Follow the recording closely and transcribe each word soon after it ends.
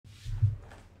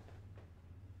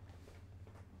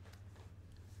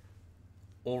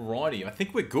Alrighty, I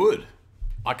think we're good.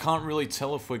 I can't really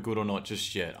tell if we're good or not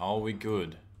just yet. Are we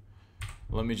good?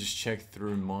 Let me just check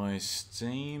through my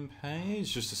Steam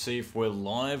page just to see if we're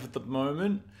live at the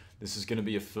moment. This is going to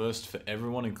be a first for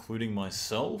everyone, including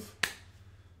myself.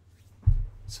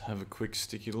 Let's have a quick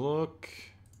sticky look.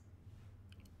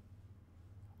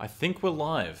 I think we're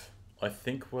live. I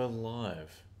think we're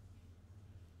live.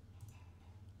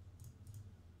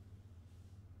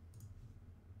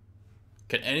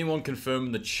 Can anyone confirm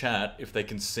in the chat if they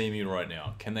can see me right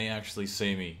now? Can they actually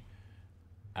see me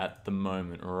at the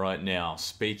moment, right now,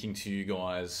 speaking to you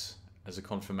guys as a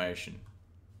confirmation?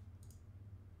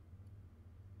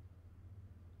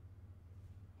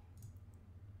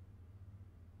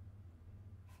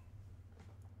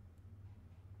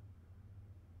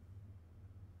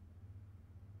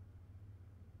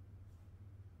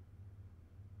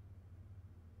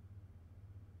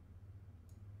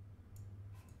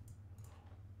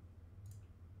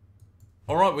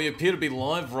 Alright, we appear to be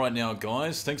live right now,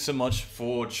 guys. Thanks so much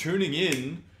for tuning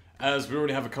in, as we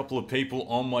already have a couple of people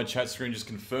on my chat screen just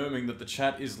confirming that the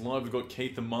chat is live. We've got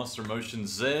Keith and Master Emotion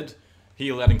Z.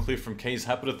 Here loud and clear from Keys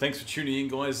Happeter. Thanks for tuning in,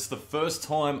 guys. It's the first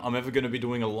time I'm ever going to be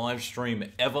doing a live stream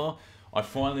ever. I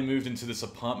finally moved into this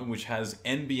apartment which has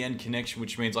NBN connection,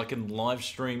 which means I can live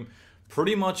stream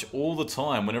pretty much all the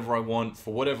time, whenever I want,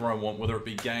 for whatever I want, whether it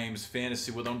be games,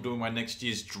 fantasy, whether I'm doing my next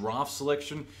year's draft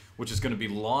selection, which is going to be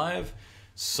live.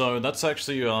 So that's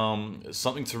actually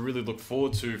something to really look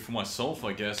forward to for myself,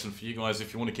 I guess, and for you guys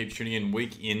if you want to keep tuning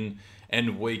in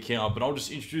and week out. But I'll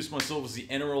just introduce myself as the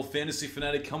NRL Fantasy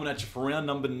Fanatic, coming at you for round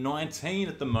number 19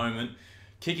 at the moment,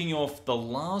 kicking off the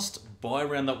last bye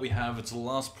round that we have. It's the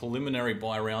last preliminary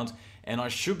bye round, and I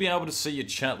should be able to see your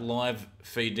chat live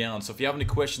feed down. So if you have any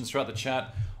questions throughout the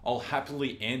chat, I'll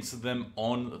happily answer them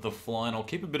on the fly, and I'll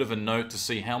keep a bit of a note to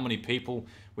see how many people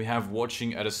we have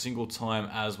watching at a single time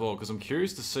as well, because I'm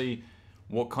curious to see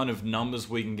what kind of numbers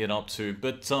we can get up to.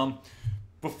 But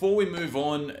before we move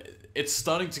on, it's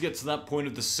starting to get to that point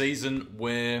of the season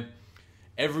where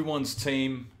everyone's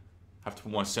team... I have to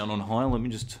put my sound on high. Let me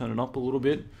just turn it up a little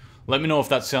bit. Let me know if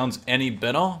that sounds any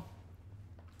better.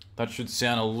 That should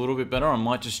sound a little bit better. I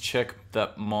might just check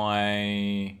that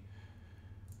my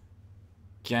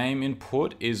game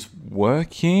input is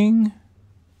working.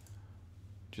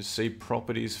 Just see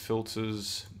properties,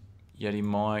 filters, Yeti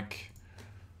mic.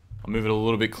 I'll move it a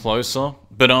little bit closer.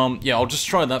 But yeah, I'll just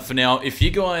try that for now. If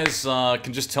you guys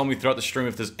can just tell me throughout the stream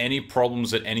if there's any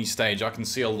problems at any stage, I can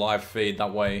see a live feed.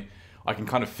 That way I can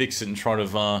kind of fix it and try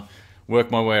to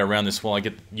work my way around this while I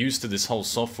get used to this whole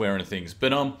software and things.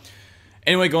 But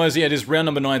anyway, guys, yeah, it is round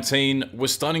number 19. We're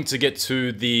starting to get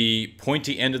to the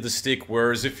pointy end of the stick,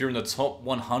 whereas if you're in the top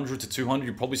 100 to 200,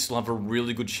 you probably still have a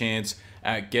really good chance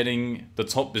at getting the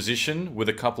top position with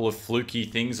a couple of fluky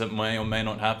things that may or may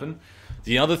not happen.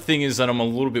 The other thing is that I'm a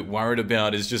little bit worried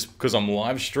about is just because I'm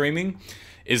live streaming,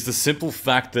 is the simple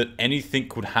fact that anything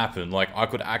could happen. Like, I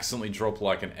could accidentally drop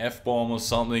like an F-bomb or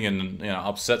something and, you know,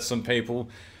 upset some people.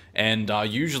 And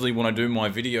usually when I do my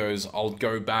videos, I'll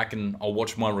go back and I'll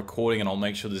watch my recording and I'll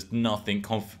make sure there's nothing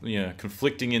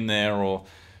conflicting in there, or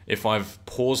if I've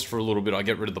paused for a little bit, I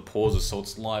get rid of the pauses so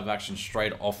it's live action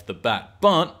straight off the bat.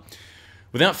 But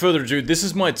without further ado, this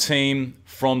is my team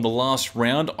from the last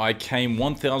round. I came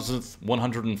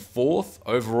 1,104th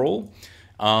overall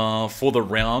for the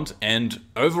round, and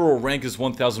overall rank is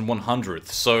 1,100th.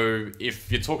 So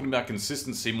if you're talking about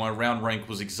consistency, my round rank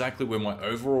was exactly where my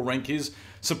overall rank is.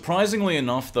 Surprisingly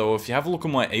enough, though, if you have a look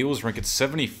at my Eels rank, it's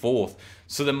 74th.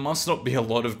 So there must not be a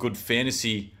lot of good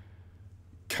fantasy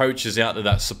coaches out there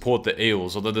that support the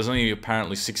Eels, although there's only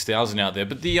apparently 6,000 out there.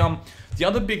 But the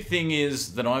other big thing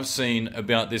is that I've seen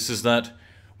about this is that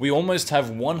we almost have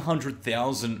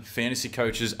 100,000 fantasy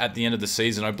coaches at the end of the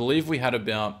season. I believe we had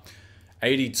about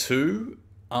 82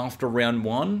 after round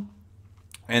 1,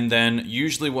 and then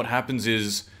usually what happens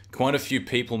is quite a few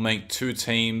people make two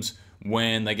teams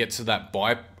when they get to that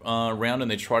bye round, and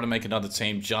they try to make another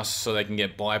team just so they can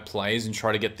get bye plays and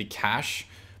try to get the cash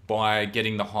by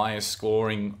getting the highest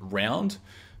scoring round.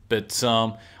 But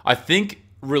I think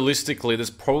realistically there's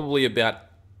probably about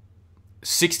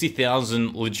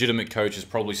 60,000 legitimate coaches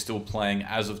probably still playing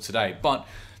as of today. But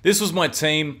this was my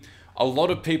team. A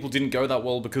lot of people didn't go that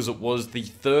well because it was the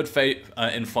third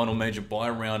and final major bye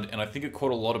round, and I think it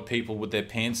caught a lot of people with their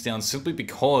pants down simply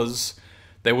because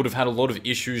they would have had a lot of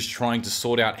issues trying to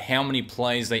sort out how many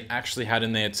plays they actually had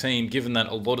in their team, given that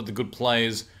a lot of the good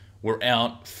players were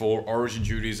out for origin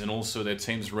duties and also their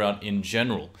teams were out in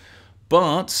general.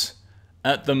 But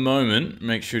at the moment,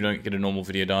 make sure you don't get a normal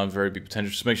video done. Very big potential.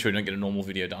 Just make sure you don't get a normal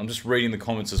video done. I'm just reading the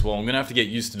comments as well. I'm going to have to get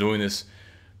used to doing this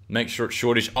Make sure it's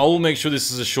shortish. I will make sure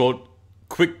this is a short,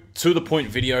 quick, to-the-point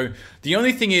video. The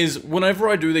only thing is, whenever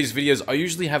I do these videos, I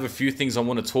usually have a few things I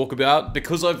want to talk about.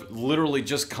 Because I've literally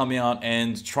just come out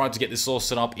and tried to get this all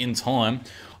set up in time,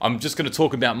 I'm just going to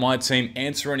talk about my team,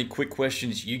 answer any quick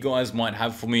questions you guys might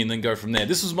have for me, and then go from there.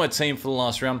 This was my team for the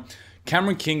last round.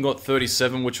 Cameron King got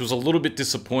 37, which was a little bit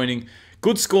disappointing.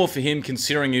 Good score for him,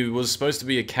 considering he was supposed to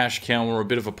be a cash cow or a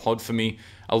bit of a pod for me.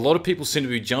 A lot of people seem to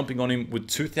be jumping on him with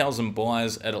 2,000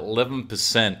 buys at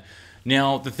 11%.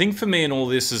 Now, the thing for me in all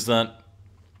this is that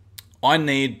I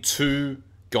need 2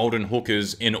 golden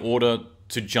hookers in order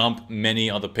to jump many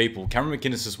other people. Cameron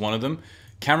McInnes is one of them.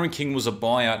 Cameron King was a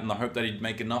buyout, and I hope that he'd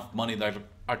make enough money that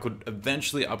I could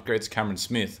eventually upgrade to Cameron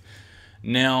Smith.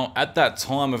 Now, at that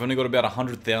time, I've only got about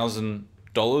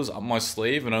 $100,000 up my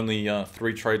sleeve and only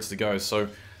 3 trades to go. So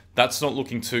that's not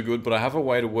looking too good, but I have a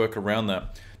way to work around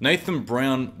that. Nathan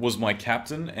Brown was my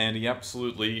captain, and he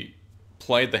absolutely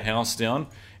played the house down.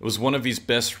 It was one of his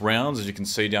best rounds, as you can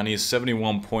see down here,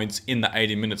 71 points in the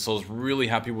 80 minutes. So I was really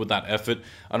happy with that effort,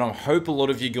 and I hope a lot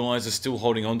of you guys are still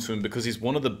holding on to him because he's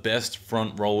one of the best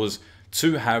front rollers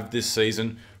to have this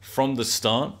season from the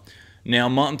start. Now,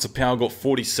 Martin Tapau got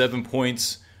 47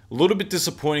 points. A little bit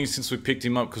disappointing since we picked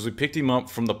him up, because we picked him up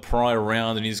from the prior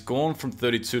round, and he's gone from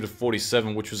 32 to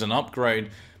 47, which was an upgrade,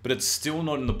 but it's still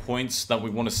not in the points that we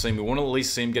want to see him. We want to at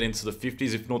least see him get into the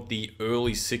 50s, if not the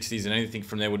early 60s, and anything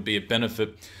from there would be a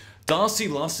benefit. Darcy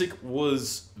Lussick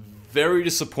was very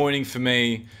disappointing for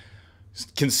me.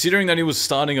 Considering that he was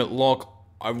starting at lock,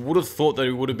 I would have thought that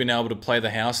he would have been able to play the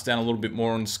house down a little bit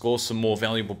more and score some more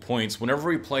valuable points.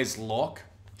 Whenever he plays lock,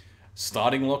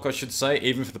 starting lock I should say,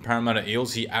 even for the Parramatta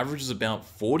Eels, he averages about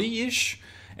 40-ish,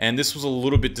 and this was a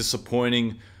little bit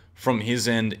disappointing from his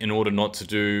end in order not to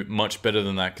do much better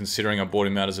than that, considering I bought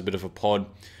him out as a bit of a pod.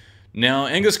 Now,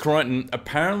 Angus Crichton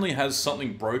apparently has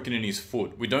something broken in his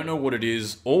foot. We don't know what it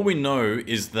is. All we know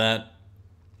is that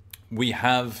we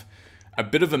have a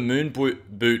bit of a moon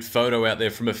boot photo out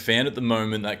there from a fan at the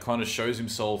moment that kind of shows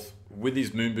himself with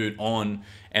his moon boot on,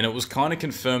 and it was kind of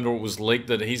confirmed, or it was leaked,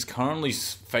 that he's currently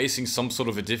facing some sort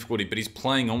of a difficulty, but he's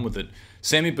playing on with it.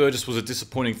 Sammy Burgess was a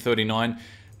disappointing 39.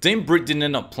 Dean Britt didn't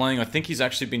end up playing. I think he's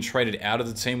actually been traded out of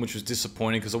the team, which was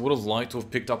disappointing because I would have liked to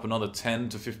have picked up another 10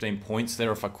 to 15 points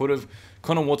there if I could have.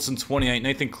 Connor Watson, 28.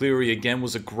 Nathan Cleary, again,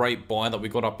 was a great buy that we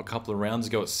got up a couple of rounds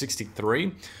ago at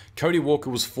 63. Cody Walker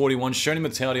was 41. Shoni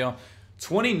Matautia,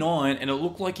 29, and it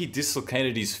looked like he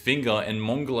dislocated his finger and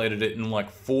mongolated it in like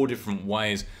 4 different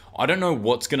ways. I don't know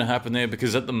what's going to happen there,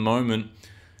 because at the moment,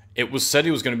 it was said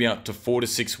he was going to be out to 4 to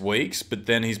 6 weeks, but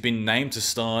then he's been named to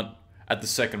start at the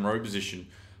second row position.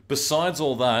 Besides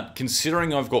all that,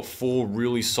 considering I've got 4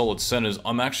 really solid centers,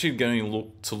 I'm actually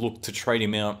going to look to trade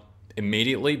him out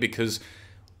immediately, because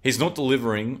he's not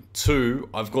delivering. 2,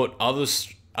 I've got other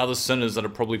centers that are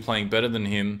probably playing better than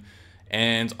him,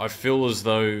 and I feel as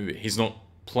though he's not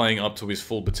playing up to his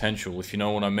full potential, if you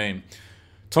know what I mean.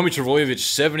 Tommy Trbojevic,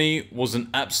 70, was an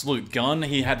absolute gun.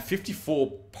 He had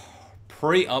 54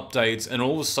 pre-updates and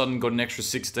all of a sudden got an extra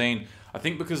 16. I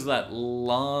think because of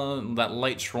that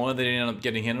late try that he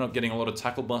ended up getting a lot of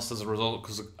tackle busts as a result,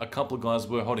 because a couple of guys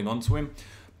were holding on to him.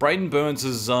 Braidon Burns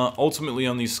has ultimately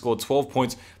only scored 12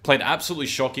 points, played absolutely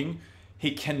shocking.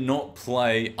 He cannot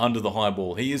play under the high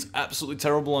ball. He is absolutely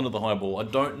terrible under the high ball. I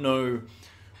don't know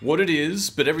what it is,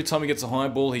 but every time he gets a high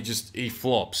ball, he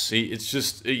flops. He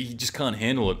just can't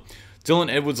handle it.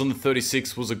 Dylan Edwards on the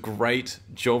 36 was a great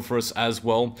job for us as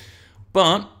well.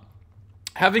 But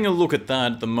having a look at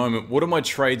that at the moment, what are my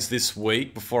trades this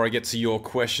week before I get to your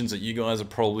questions that you guys are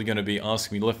probably going to be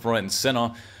asking me left, right, and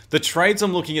center? The trades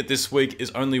I'm looking at this week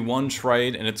is only one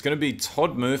trade, and it's going to be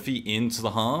Todd Murphy into the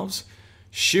halves,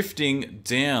 shifting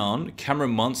down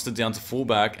Cameron Munster down to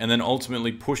fullback, and then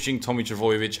ultimately pushing Tommy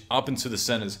Trbojevic up into the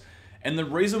centers. And the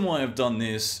reason why I've done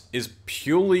this is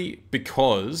purely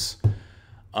because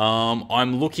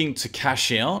I'm looking to cash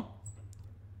out,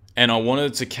 and I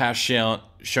wanted to cash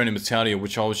out Shoni Matautia,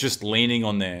 which I was just leaning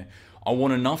on there. I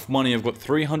want enough money. I've got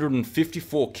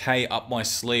 354k up my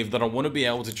sleeve that I want to be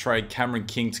able to trade Cameron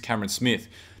King to Cameron Smith.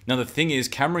 Now the thing is,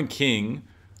 Cameron King,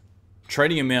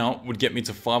 trading him out would get me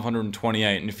to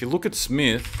 $528. And if you look at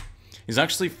Smith, he's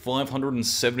actually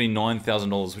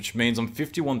 $579,000, which means I'm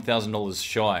 $51,000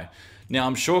 shy. Now,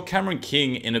 I'm sure Cameron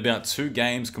King in about 2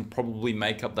 games can probably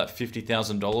make up that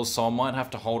 $50,000, so I might have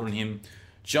to hold on him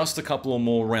just a couple of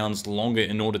more rounds longer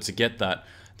in order to get that.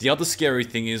 The other scary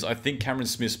thing is I think Cameron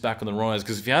Smith's back on the rise,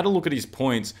 because if you had a look at his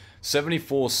points,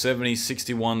 74, 70,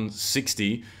 61,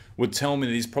 60 would tell me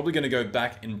that he's probably going to go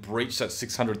back and breach that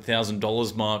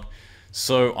 $600,000 mark.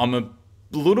 So I'm a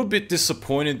little bit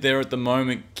disappointed there at the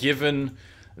moment, given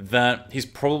that he's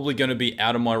probably going to be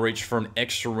out of my reach for an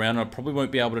extra round. I probably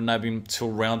won't be able to nab him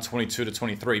till round 22 to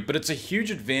 23. But it's a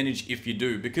huge advantage if you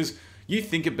do, because you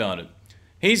think about it.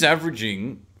 He's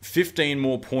averaging 15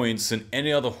 more points than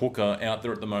any other hooker out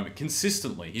there at the moment,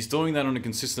 consistently. He's doing that on a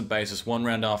consistent basis, one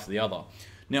round after the other.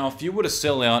 Now, if you were to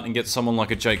sell out and get someone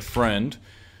like a Jake Friend,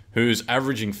 who's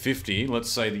averaging 50, let's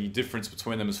say the difference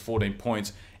between them is 14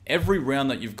 points, every round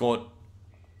that you've got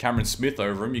Cameron Smith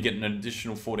over him, you get an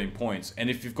additional 14 points.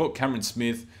 And if you've got Cameron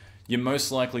Smith, you're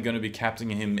most likely going to be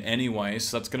captaining him anyway,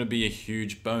 so that's going to be a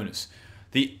huge bonus.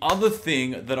 The other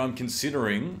thing that I'm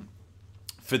considering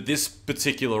for this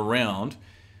particular round,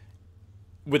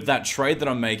 with that trade that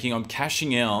I'm making, I'm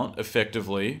cashing out,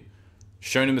 effectively,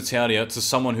 Sione Matautia to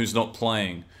someone who's not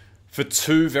playing for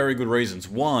two very good reasons.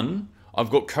 One, I've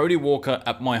got Cody Walker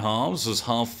at my halves as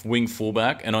half wing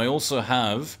fullback, and I also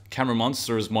have Cameron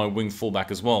Munster as my wing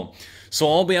fullback as well.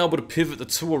 So I'll be able to pivot the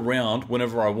two around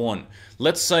whenever I want.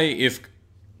 Let's say if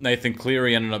Nathan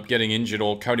Cleary ended up getting injured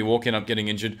or Cody Walker ended up getting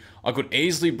injured, I could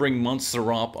easily bring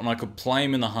Munster up and I could play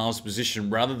him in the halves position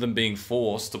rather than being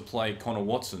forced to play Connor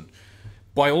Watson.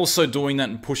 By also doing that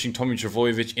and pushing Tommy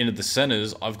Trbojevic into the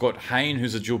centres, I've got Hayne,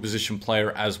 who's a dual position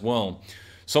player as well.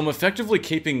 So I'm effectively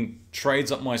keeping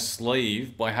trades up my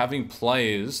sleeve by having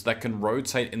players that can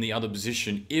rotate in the other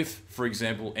position if, for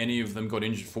example, any of them got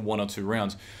injured for 1 or 2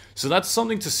 rounds. So that's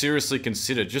something to seriously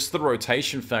consider. Just the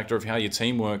rotation factor of how your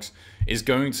team works is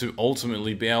going to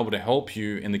ultimately be able to help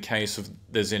you in the case of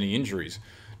there's any injuries.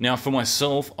 Now, for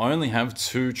myself, I only have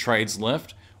 2 trades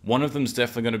left. One of them is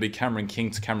definitely going to be Cameron King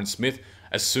to Cameron Smith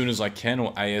as soon as I can,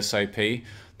 or ASAP.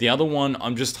 The other one,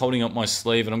 I'm just holding up my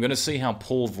sleeve, and I'm going to see how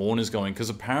Paul Vaughan is going, because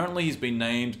apparently he's been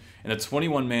named in a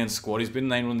 21-man squad. He's been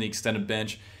named on the extended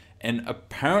bench, and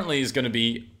apparently he's going to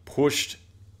be pushed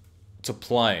to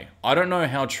play. I don't know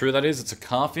how true that is. It's a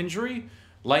calf injury.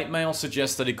 Late mail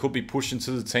suggests that he could be pushed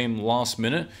into the team last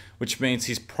minute, which means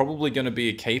he's probably going to be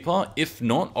a keeper. If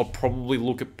not, I'll probably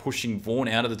look at pushing Vaughan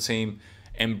out of the team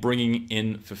and bringing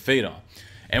in Fifita.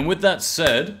 And with that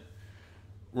said,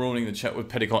 ruining the chat with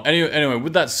Petticoat. Anyway,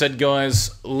 with that said,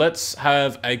 guys, let's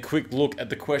have a quick look at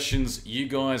the questions you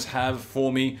guys have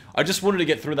for me. I just wanted to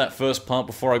get through that first part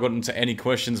before I got into any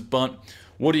questions, but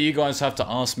what do you guys have to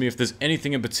ask me? If there's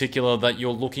anything in particular that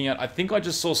you're looking at. I think I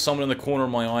just saw someone in the corner of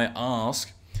my eye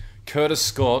ask Curtis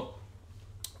Scott,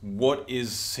 what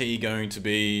is he going to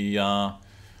be?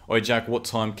 Oi, Jack, what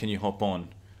time can you hop on?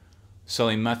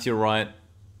 Selling Matthew Wright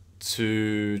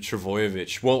to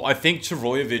Trbojevic. Well, I think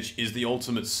Trbojevic is the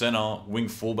ultimate centre wing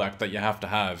fullback that you have to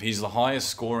have. He's the highest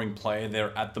scoring player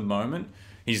there at the moment.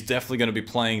 He's definitely going to be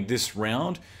playing this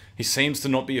round. He seems to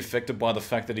not be affected by the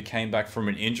fact that he came back from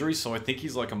an injury, so I think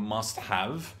he's like a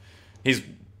must-have. He's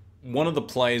one of the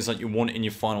players that you want in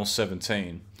your final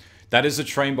 17. That is a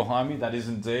train behind me. That is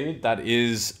indeed. That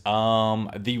is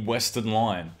the Western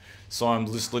Line. So I'm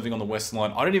just living on the Western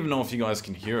Line. I don't even know if you guys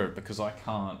can hear it because I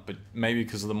can't, but maybe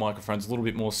because of the microphone's a little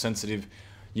bit more sensitive,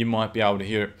 you might be able to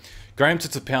hear it. Graham to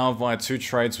Tapau via 2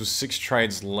 trades with 6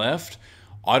 trades left.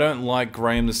 I don't like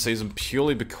Graham this season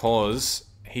purely because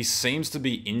he seems to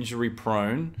be injury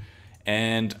prone,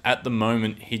 and at the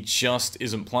moment he just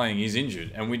isn't playing. He's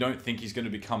injured, and we don't think he's going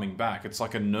to be coming back. It's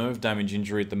like a nerve damage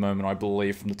injury at the moment, I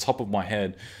believe, from the top of my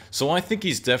head. So I think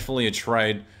he's definitely a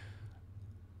trade.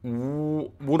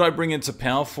 Would I bring in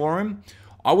Tapau for him?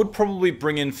 I would probably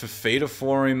bring in Fifita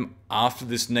for him after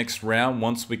this next round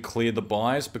once we clear the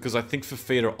buys, because I think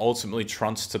Fifita ultimately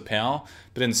trumps Tapau.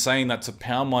 But in saying that,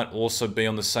 Tapau might also be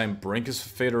on the same brink as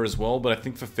Fifita as well, but I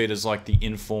think Fifita's like the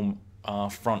inform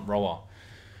front rower.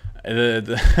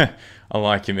 I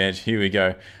like him, Edge. Here we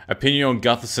go. Opinion on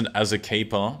Gutherson as a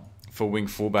keeper for wing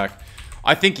fullback.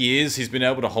 I think he is. He's been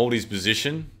able to hold his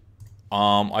position.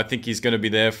 I think he's going to be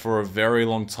there for a very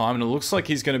long time, and it looks like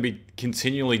he's going to be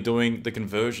continually doing the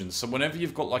conversions. So whenever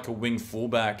you've got like a wing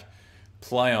fullback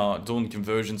player doing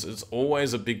conversions, it's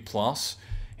always a big plus,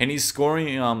 and he's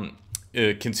scoring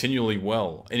continually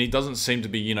well, and he doesn't seem to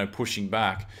be, you know, pushing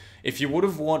back. If you would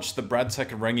have watched the Brad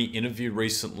Takarangi interview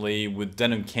recently with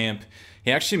Denham Camp,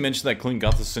 he actually mentioned that Clint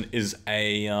Gutherson is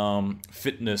a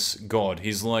fitness god.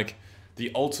 He's like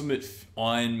the ultimate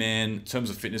Iron Man in terms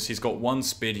of fitness. He's got one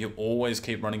speed. He'll always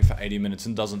keep running for 80 minutes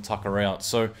and doesn't tucker out.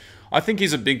 So I think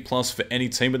he's a big plus for any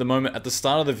team at the moment. At the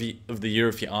start of the year,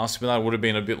 if you asked me that, it would have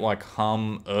been a bit like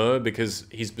because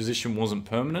his position wasn't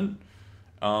permanent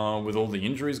with all the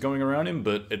injuries going around him,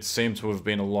 but it seemed to have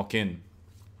been a lock-in.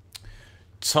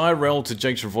 Tyrell to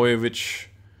Jake Trbojevic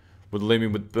would leave me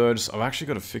with Burgess. I've actually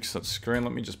got to fix that screen.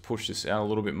 Let me just push this out a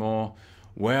little bit more.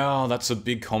 Wow, that's a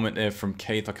big comment there from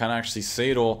Keith. I can't actually see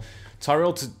it all.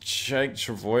 Tyrell to Jake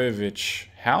Travojevic.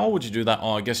 How would you do that?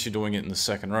 Oh, I guess you're doing it in the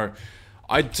second row.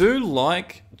 I do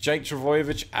like Jake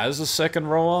Travojevic as a second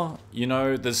rower. You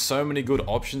know, there's so many good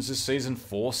options this season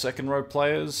for second row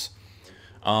players.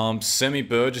 Semi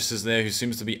Burgess is there, who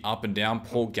seems to be up and down.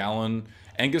 Paul Gallen,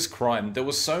 Angus Crichton. There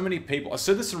were so many people. I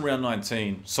said this in round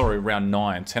 19. Sorry, round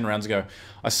 9, 10 rounds ago.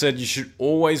 I said you should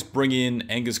always bring in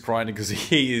Angus Crichton because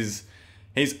he's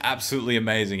absolutely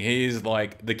amazing. He is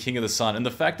like the king of the sun. And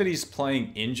the fact that he's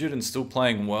playing injured and still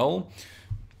playing well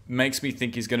makes me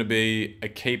think he's going to be a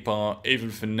keeper even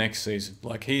for next season.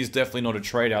 Like, he's definitely not a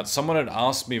trade out. Someone had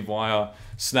asked me via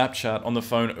Snapchat on the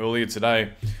phone earlier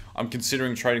today. I'm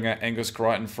considering trading out Angus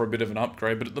Crichton for a bit of an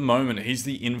upgrade, but at the moment, he's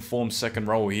the informed second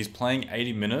rower. He's playing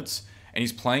 80 minutes, and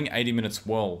he's playing 80 minutes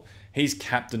well. He's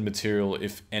captain material,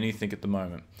 if anything, at the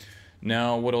moment.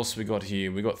 Now, what else we got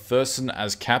here? We got Thurston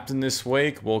as captain this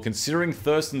week. Well, considering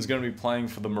Thurston's going to be playing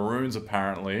for the Maroons,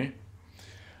 apparently,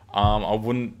 I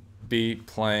wouldn't be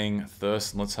playing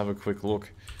Thurston. Let's have a quick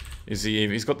look. Is he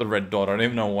even? He's got the red dot. I don't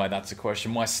even know why that's a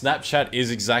question. My Snapchat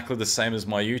is exactly the same as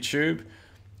my YouTube,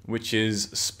 which is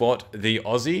Spot the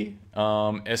Aussie.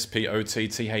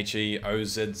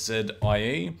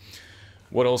 SPOTTHEOZZIE.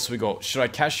 What else we got? Should I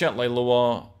cash out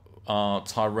Leilua,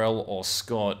 Tyrell, or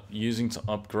Scott using to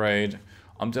upgrade?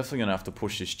 I'm definitely going to have to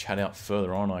push this chat out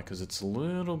further, aren't I? Because it's a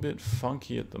little bit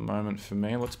funky at the moment for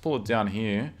me. Let's pull it down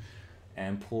here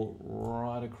and pull it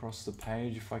right across the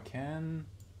page if I can.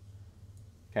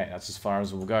 Okay, that's as far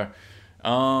as we'll go.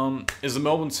 Is the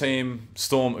Melbourne team,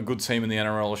 Storm, a good team in the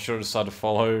NRL, or should I decide to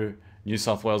follow New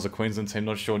South Wales or Queensland team?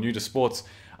 Not sure. New to sports.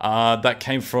 That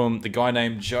came from the guy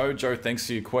named Joe. Joe, thanks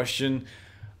for your question.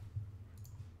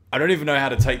 I don't even know how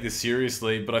to take this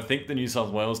seriously, but I think the New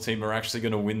South Wales team are actually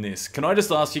going to win this. Can I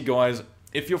just ask you guys,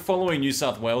 if you're following New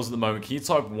South Wales at the moment, can you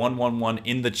type 111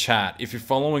 in the chat? If you're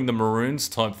following the Maroons,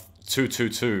 type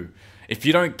 222. If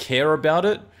you don't care about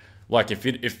it, like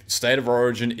if State of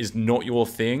Origin is not your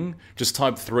thing, just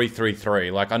type 333.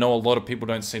 Like, I know a lot of people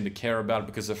don't seem to care about it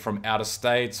because they're from out of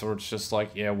states, or it's just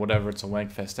like, yeah, whatever, it's a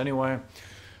wank fest anyway.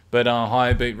 But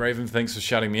hi, Beat Raven, thanks for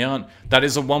shouting me out. That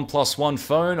is a 1+1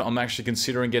 phone. I'm actually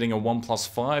considering getting a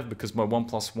 1+5 because my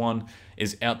 1+1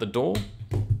 is out the door.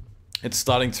 It's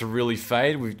starting to really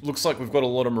fade. Looks like we've got a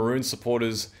lot of Maroon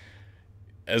supporters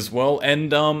as well.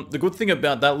 And the good thing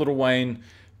about that, Little Wayne,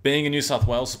 being a New South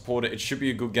Wales supporter, it should be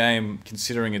a good game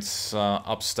considering it's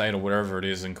upstate or wherever it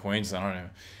is in Queensland. I don't know.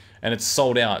 And it's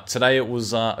sold out. Today it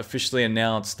was officially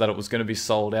announced that it was going to be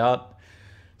sold out.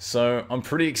 So I'm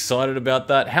pretty excited about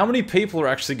that. How many people are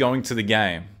actually going to the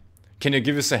game? Can you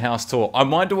give us a house tour? I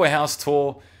might do a house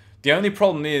tour. The only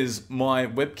problem is my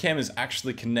webcam is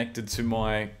actually connected to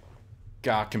my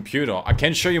computer. I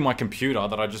can show you my computer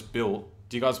that I just built.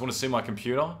 Do you guys want to see my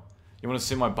computer? You want to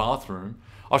see my bathroom?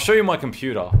 I'll show you my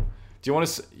computer. Do you want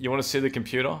to see the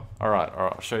computer? All right,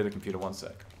 I'll show you the computer. One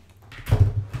sec.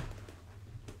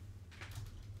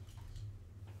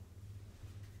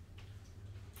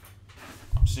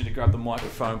 I just need to grab the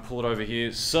microphone, pull it over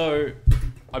here. So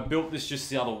I built this just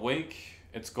the other week.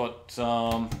 It's got,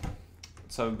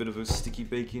 let's have a bit of a sticky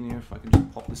beak in here if I can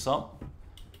just pop this up.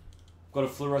 Got a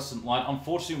fluorescent light.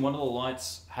 Unfortunately, one of the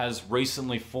lights has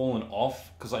recently fallen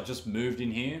off because I just moved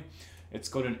in here. It's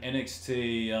got an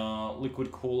NXT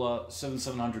liquid cooler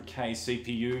 7700K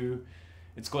CPU.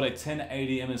 It's got a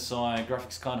 1080 MSI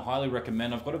graphics card. Highly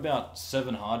recommend. I've got about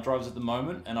 7 hard drives at the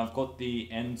moment, and I've got the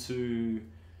N2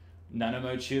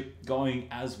 Nano chip going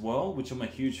as well, which I'm a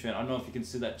huge fan. I don't know if you can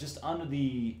see that just under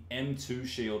the M2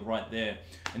 shield right there.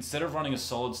 Instead of running a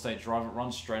solid state drive, it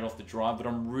runs straight off the drive, but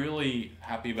I'm really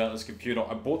happy about this computer.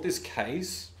 I bought this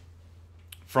case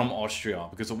from Austria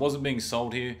because it wasn't being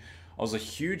sold here. I was a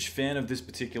huge fan of this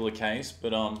particular case,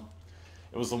 but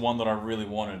it was the one that I really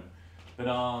wanted. But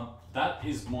that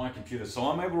is my computer. So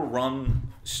I'm able to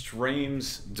run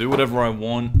streams, do whatever I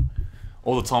want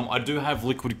all the time. I do have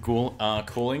liquid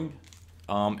cooling.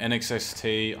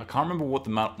 NXST, I can't remember what the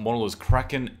model is,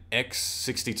 Kraken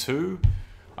X62.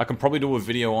 I can probably do a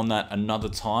video on that another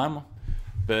time,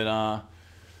 but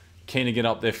keen to get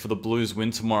up there for the Blues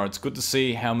win tomorrow. It's good to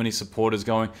see how many supporters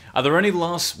going. Are there any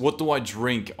last, what do I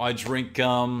drink? I drink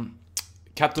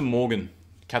Captain Morgan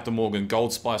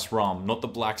Gold Spice Rum, not the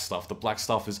black stuff. The black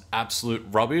stuff is absolute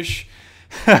rubbish.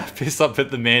 Pissed up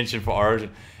at the mansion for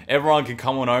Origin. Everyone can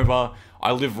come on over.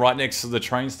 I live right next to the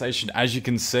train station. As you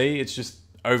can see, it's just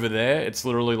over there. It's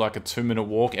literally like a 2-minute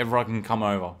walk. Everyone can come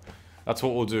over. That's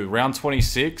what we'll do. Round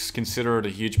 26, consider it a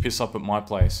huge piss up at my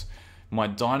place. My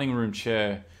dining room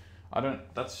chair,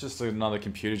 that's just another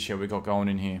computer chair we got going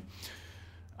in here.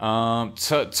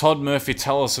 Todd Murphy,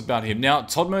 tell us about him. Now,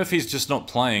 Todd Murphy's just not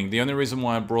playing. The only reason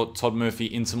why I brought Todd Murphy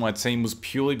into my team was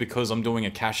purely because I'm doing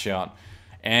a cash out.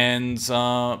 And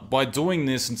by doing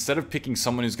this, instead of picking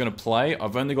someone who's going to play,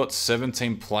 I've only got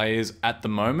 17 players at the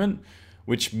moment,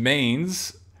 which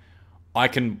means I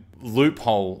can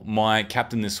loophole my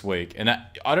captain this week. And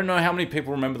I don't know how many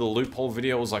people remember the loophole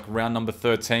video. It was like round number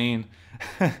 13.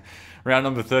 Round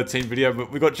number 13 video.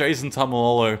 But we got Jason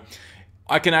Tamalolo.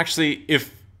 I can actually,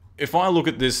 if I look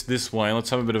at this way, let's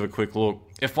have a bit of a quick look.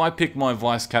 If I pick my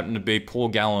vice captain to be Paul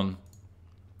Gallen,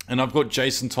 and I've got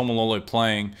Jason Tamalolo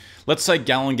playing, let's say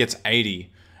Gallen gets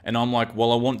 80, and I'm like,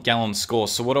 well, I want Gallen's score.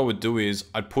 So what I would do is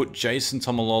I'd put Jason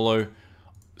Tamalolo,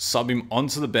 sub him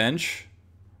onto the bench.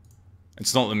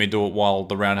 It's not letting me do it while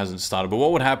the round hasn't started. But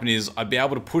what would happen is I'd be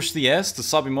able to push the S to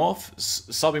sub him off,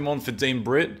 sub him on for Dean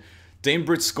Britt. Dean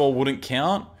Britt's score wouldn't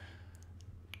count.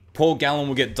 Paul Gallen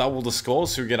will get double the score,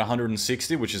 so he'll get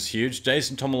 160, which is huge.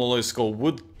 Jason Tamalolo's score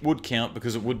would count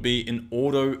because it would be an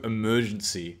auto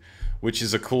emergency, which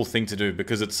is a cool thing to do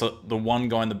because it's the one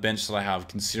guy on the bench that I have,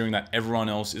 considering that everyone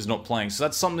else is not playing. So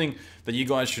that's something that you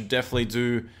guys should definitely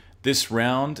do this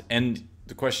round. And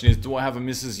the question is, do I have a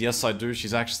missus? Yes, I do.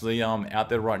 She's actually out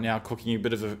there right now cooking a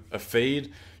bit of a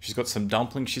feed. She's got some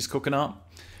dumplings she's cooking up.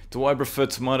 Do I prefer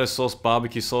tomato sauce,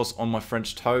 barbecue sauce on my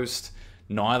French toast?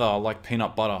 Neither. I like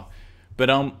peanut butter.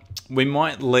 But we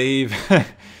might leave.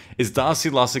 Is Darcy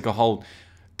Lussick a hold?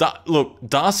 Look,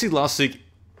 Darcy Lussick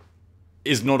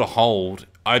is not a hold.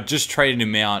 I just traded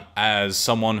him out as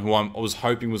someone who I was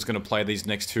hoping was going to play these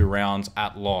next 2 rounds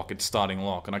at lock, at starting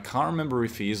lock. And I can't remember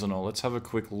if he is or not. Let's have a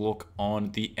quick look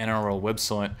on the NRL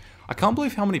website. I can't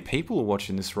believe how many people are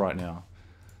watching this right now.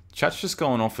 Chat's just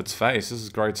going off its face. This is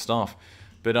great stuff.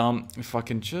 But if I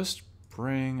can just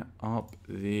bring up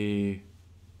the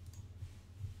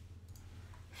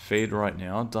feed right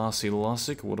now. Darcy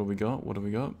Lussick, what do we got? What do we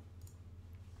got?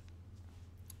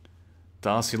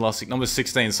 Darcy Lussick, number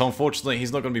 16. So unfortunately,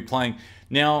 he's not going to be playing.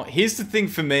 Now, here's the thing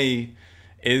for me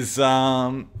is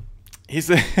here's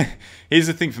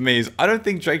the thing for me is I don't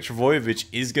think Jake Travojevic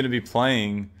is going to be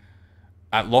playing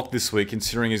at lock this week,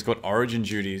 considering he's got Origin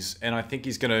duties, and I think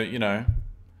he's going to, you know,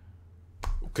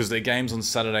 because their game's on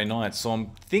Saturday night. So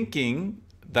I'm thinking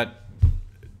that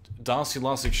Darcy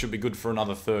Lussick should be good for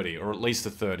another 30, or at least a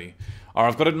 30. All right,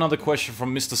 I've got another question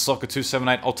from Mr. Soccer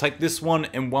 278. I'll take this one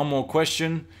and one more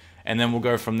question, and then we'll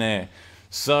go from there.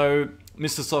 So,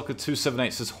 Mr. Soccer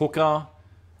 278 says hooker,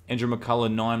 Andrew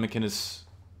McCullough, 9, McInnes.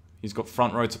 He's got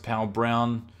front row to Powell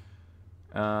Brown.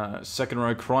 Second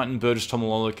row, Crichton, Burgess,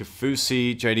 Tomalolo,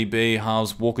 Kaufusi, JDB,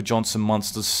 Halves, Walker Johnson,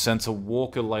 Munsters, centre,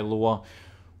 Walker, Leilua,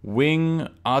 wing,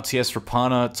 RTS,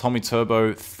 Rapana, Tommy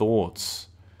Turbo. Thoughts?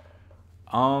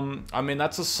 I mean,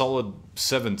 that's a solid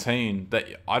 17. That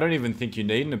I don't even think you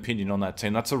need an opinion on that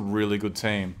team. That's a really good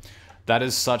team. That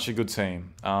is such a good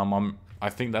team. I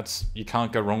think you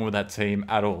can't go wrong with that team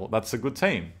at all. That's a good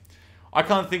team. I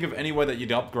can't think of any way that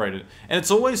you'd upgrade it. And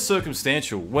it's always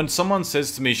circumstantial. When someone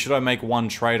says to me, should I make one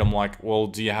trade? I'm like, well,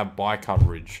 do you have buy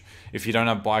coverage? If you don't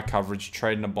have buy coverage,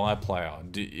 trade in a buy player.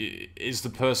 Is the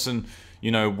person, you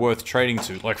know, worth trading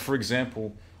to? Like, for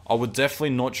example, I would definitely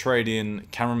not trade in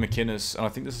Cameron McInnes. And I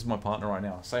think this is my partner right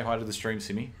now. Say hi to the stream,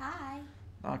 Simi. Hi.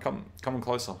 No, come on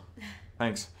closer.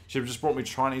 Thanks. She just brought me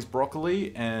Chinese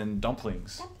broccoli and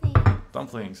dumplings.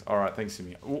 Dumplings. All right, thanks,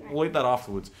 Simi. We'll eat that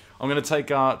afterwards. I'm going to take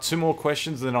 2 more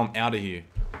questions, and then I'm out of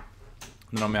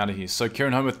here. So,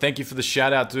 Kieran Homer, thank you for the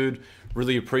shout-out, dude.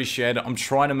 Really appreciate it. I'm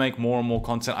trying to make more and more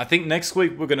content. I think next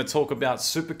week we're going to talk about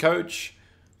Supercoach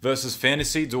versus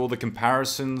Fantasy, do all the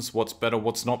comparisons, what's better,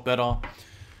 what's not better.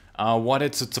 What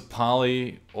it's a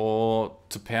Tapali or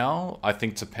Tapau? I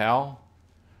think Tapau.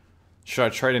 Should I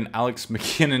trade in Alex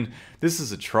McKinnon? This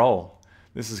is a troll.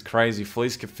 This is crazy.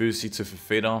 Felise Kaufusi to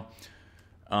Fafita.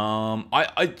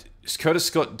 Is Curtis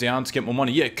Scott down to get more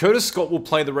money? Yeah, Curtis Scott will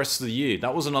play the rest of the year.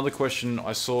 That was another question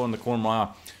I saw in the corner of my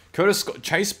eye. Curtis Scott,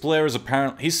 Chase Blair is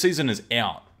apparently, his season is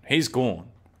out. He's gone.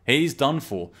 He's done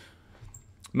for.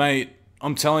 Mate,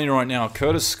 I'm telling you right now,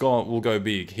 Curtis Scott will go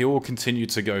big. He will continue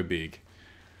to go big.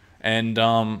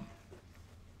 And,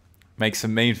 make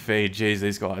some mean feed. Jeez,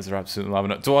 these guys are absolutely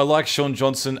loving it. Do I like Sean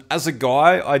Johnson? As a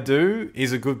guy, I do.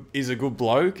 He's a good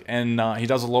bloke, and he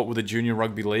does a lot with the junior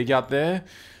rugby league out there.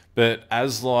 But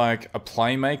as like a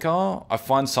playmaker, I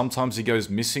find sometimes he goes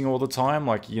missing all the time.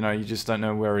 Like, you know, you just don't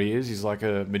know where he is. He's like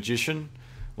a magician,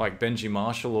 like Benji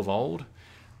Marshall of old.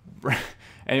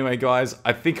 Anyway, guys,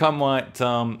 I think I might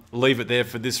leave it there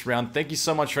for this round. Thank you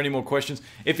so much for any more questions.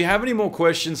 If you have any more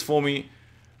questions for me,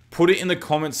 put it in the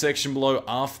comment section below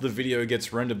after the video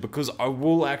gets rendered, because I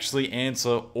will actually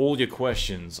answer all your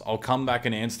questions. I'll come back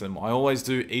and answer them. I always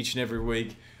do each and every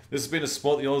week. This has been a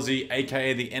Spot the Aussie,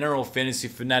 aka the NRL Fantasy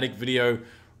Fanatic video.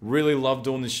 Really love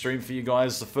doing this stream for you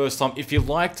guys the first time. If you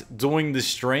liked doing this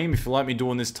stream, if you like me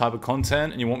doing this type of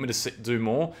content and you want me to do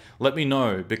more, let me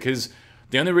know, because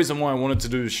the only reason why I wanted to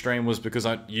do the stream was because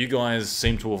you guys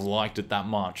seem to have liked it that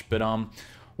much. But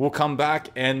we'll come back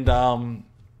and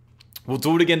we'll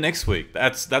do it again next week.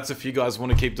 That's if you guys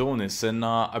want to keep doing this. And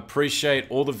appreciate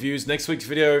all the views. Next week's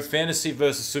video, Fantasy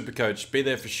versus Supercoach. Be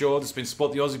there for sure. This has been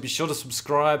Spot the Aussie. Be sure to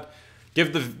subscribe.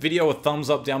 Give the video a thumbs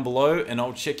up down below, and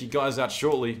I'll check you guys out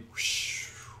shortly. Whoosh.